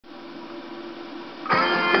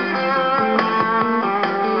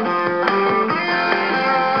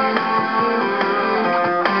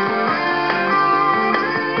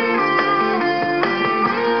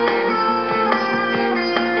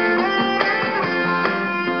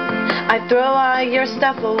I throw all your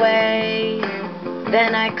stuff away,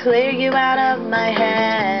 then I clear you out of my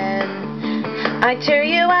head. I tear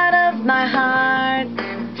you out of my heart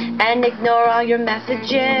and ignore all your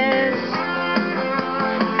messages.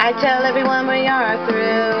 I tell everyone we are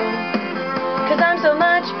through, 'cause I'm so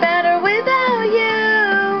much better without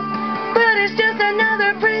you. But it's just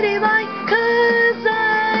another pretty lie, 'cause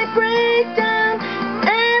I break down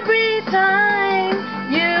every time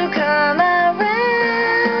you come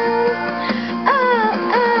around. Oh,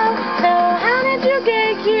 oh, so how did you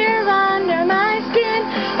get here under my skin?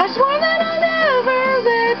 I swore that I'd never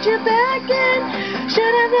let you back in.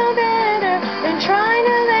 Should have known better than trying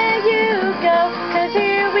to let you go, 'cause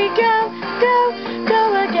here we go, go, go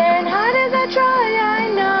again. How did I try? I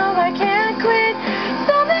know I can't quit.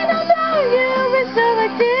 Something about you is so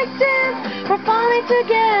addictive. We're falling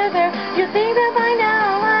together. You think that by now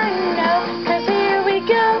I know, 'cause here we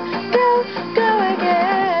go, go, go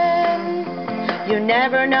again. You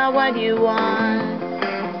never know what you want,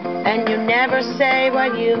 and you never say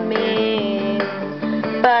what you mean.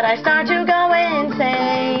 But I start to go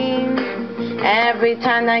insane every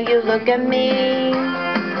time that you look at me.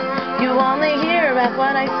 You only hear at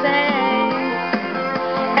what I say,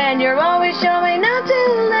 and you're always showing up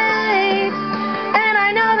too late. And I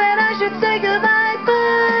know that I should say goodbye,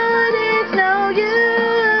 but it's no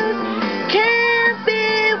use. Can't be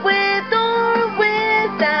with or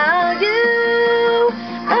without you.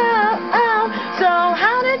 Oh, oh, so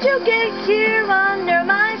how did you get here under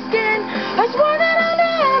my skin? I swore that I'd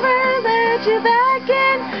never let you back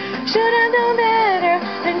in. Should have known better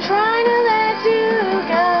than trying to let you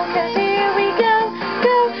go, 'cause here we go,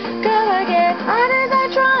 go, go again. How did I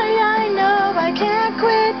try? I know I can't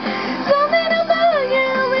quit. Something about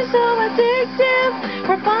you is so addictive.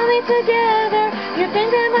 We're falling together. You think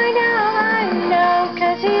that by now I know,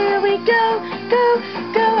 'cause here we go, go,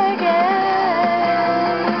 go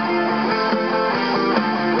again.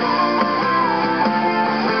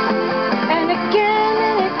 And again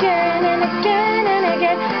and again and again and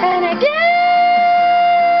again and again.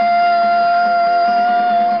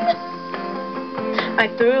 I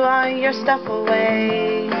threw all your stuff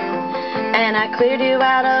away, and I cleared you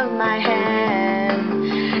out of my head,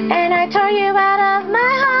 and I tore you out of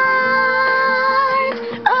my heart.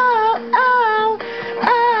 Oh, oh,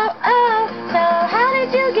 oh, oh, so how did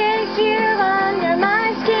you get here under my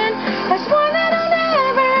skin? I swore that I'll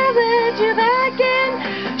never let you back in.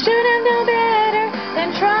 Should have known better than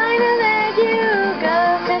trying to let you go,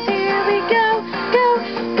 'cause here we go, go,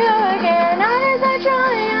 go again. How did I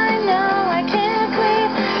try? I know I can't quit.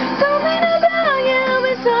 Something about you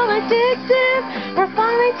is so addictive. We're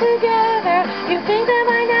falling together. You think that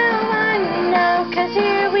by now I know, 'cause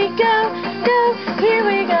here we go, go, here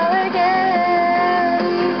we go again.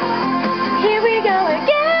 Here we go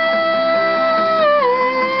again.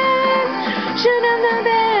 Should have known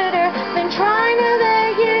better than trying to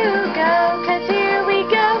let you go, 'cause here we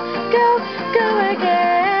go, go, go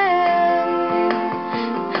again.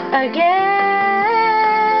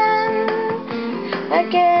 Again,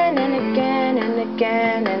 again and again and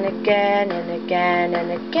again and again and again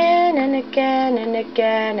and again and again and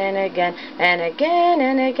again and again and again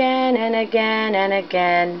and again and again and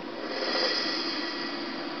again.